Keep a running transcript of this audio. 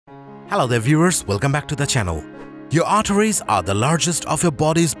Hello there viewers, welcome back to the channel. Your arteries are the largest of your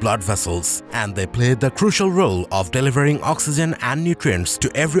body's blood vessels and they play the crucial role of delivering oxygen and nutrients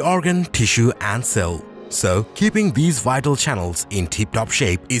to every organ, tissue and cell. So, keeping these vital channels in tip-top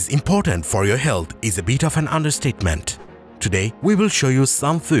shape is important for your health is a bit of an understatement. Today, we will show you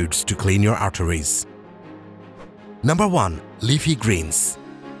some foods to clean your arteries. Number 1. Leafy greens.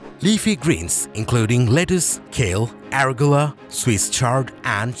 Leafy greens, including lettuce, kale, arugula, Swiss chard,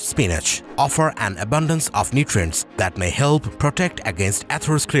 and spinach, offer an abundance of nutrients that may help protect against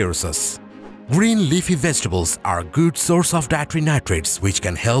atherosclerosis. Green leafy vegetables are a good source of dietary nitrates which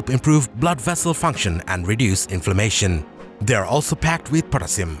can help improve blood vessel function and reduce inflammation. They are also packed with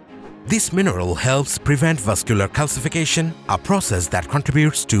potassium. This mineral helps prevent vascular calcification, a process that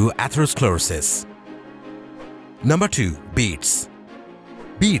contributes to atherosclerosis. Number 2. Beets.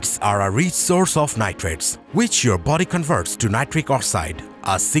 Beets are a rich source of nitrates, which your body converts to nitric oxide,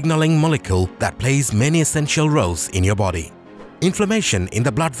 a signaling molecule that plays many essential roles in your body. Inflammation in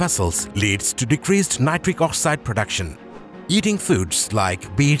the blood vessels leads to decreased nitric oxide production. Eating foods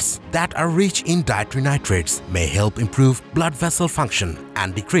like beets that are rich in dietary nitrates may help improve blood vessel function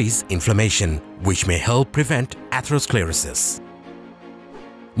and decrease inflammation, which may help prevent atherosclerosis.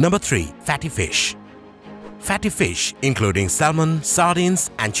 Number 3. Fatty fish. Fatty fish, including salmon, sardines,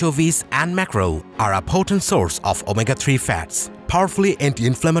 anchovies, and mackerel, are a potent source of omega-3 fats, powerfully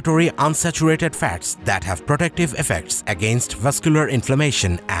anti-inflammatory unsaturated fats that have protective effects against vascular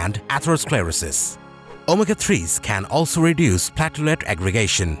inflammation and atherosclerosis. Omega-3s can also reduce platelet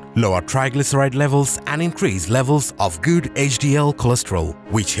aggregation, lower triglyceride levels, and increase levels of good HDL cholesterol,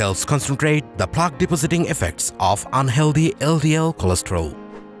 which helps concentrate the plaque-depositing effects of unhealthy LDL cholesterol.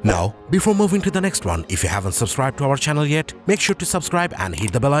 Now, before moving to the next one, if you haven't subscribed to our channel yet, make sure to subscribe and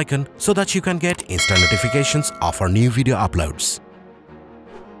hit the bell icon so that you can get instant notifications of our new video uploads.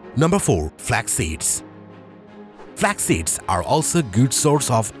 Number 4. Flax seeds. Flax seeds are also a good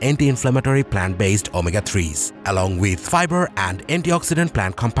source of anti-inflammatory plant-based omega-3s, along with fiber and antioxidant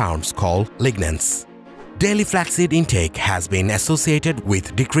plant compounds called lignans. Daily flaxseed intake has been associated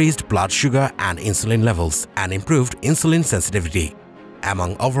with decreased blood sugar and insulin levels and improved insulin sensitivity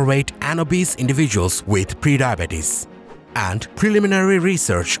among overweight and obese individuals with prediabetes. And preliminary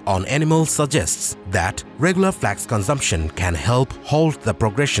research on animals suggests that regular flax consumption can help halt the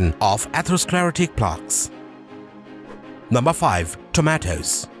progression of atherosclerotic plaques. Number 5.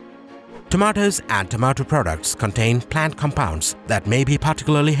 Tomatoes. Tomatoes and tomato products contain plant compounds that may be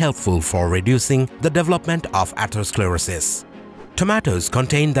particularly helpful for reducing the development of atherosclerosis. Tomatoes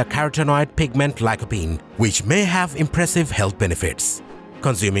contain the carotenoid pigment lycopene, which may have impressive health benefits.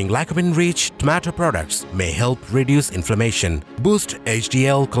 Consuming lycopene-rich tomato products may help reduce inflammation, boost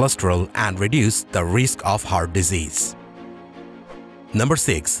HDL cholesterol, and reduce the risk of heart disease. Number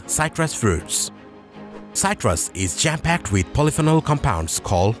 6. Citrus fruits. Citrus is jam-packed with polyphenol compounds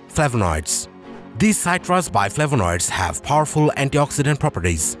called flavonoids. These citrus biflavonoids have powerful antioxidant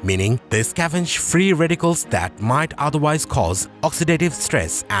properties, meaning they scavenge free radicals that might otherwise cause oxidative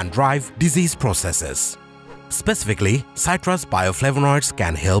stress and drive disease processes. Specifically, citrus bioflavonoids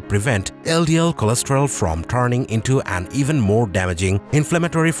can help prevent LDL cholesterol from turning into an even more damaging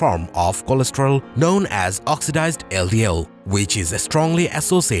inflammatory form of cholesterol known as oxidized LDL, which is strongly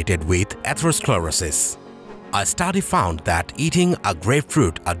associated with atherosclerosis. A study found that eating a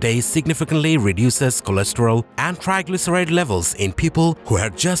grapefruit a day significantly reduces cholesterol and triglyceride levels in people who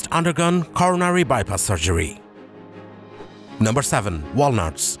had just undergone coronary bypass surgery. Number 7.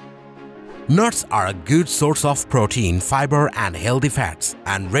 Walnuts. Nuts are a good source of protein, fiber, and healthy fats,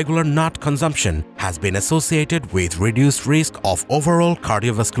 and regular nut consumption has been associated with reduced risk of overall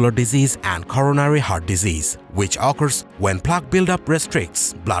cardiovascular disease and coronary heart disease, which occurs when plaque buildup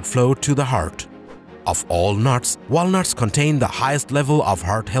restricts blood flow to the heart. Of all nuts, walnuts contain the highest level of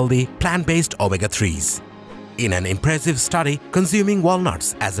heart-healthy plant-based omega-3s. In an impressive study, consuming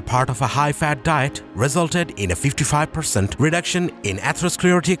walnuts as a part of a high-fat diet resulted in a 55% reduction in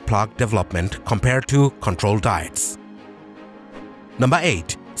atherosclerotic plaque development compared to controlled diets. Number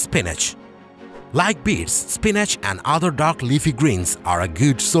 8. Spinach. Like beets, spinach and other dark leafy greens are a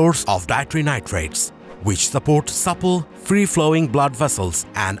good source of dietary nitrates, which support supple, free-flowing blood vessels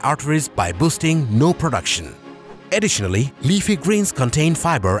and arteries by boosting no production. Additionally, leafy greens contain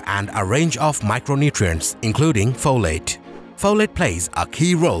fiber and a range of micronutrients, including folate. Folate plays a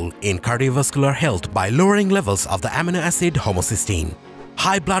key role in cardiovascular health by lowering levels of the amino acid homocysteine.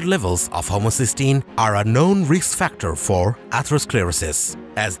 High blood levels of homocysteine are a known risk factor for atherosclerosis,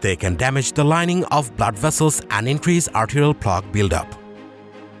 as they can damage the lining of blood vessels and increase arterial plaque buildup.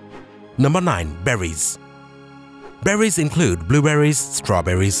 Number 9. Berries. Berries include blueberries,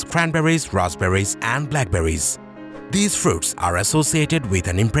 strawberries, cranberries, raspberries, and blackberries. These fruits are associated with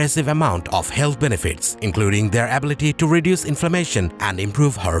an impressive amount of health benefits, including their ability to reduce inflammation and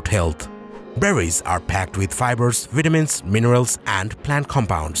improve heart health. Berries are packed with fibers, vitamins, minerals, and plant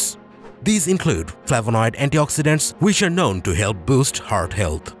compounds. These include flavonoid antioxidants, which are known to help boost heart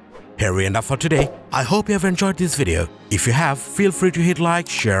health. Here we end up for today. I hope you have enjoyed this video. If you have, feel free to hit like,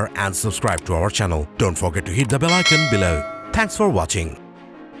 share, and subscribe to our channel. Don't forget to hit the bell icon below. Thanks for watching.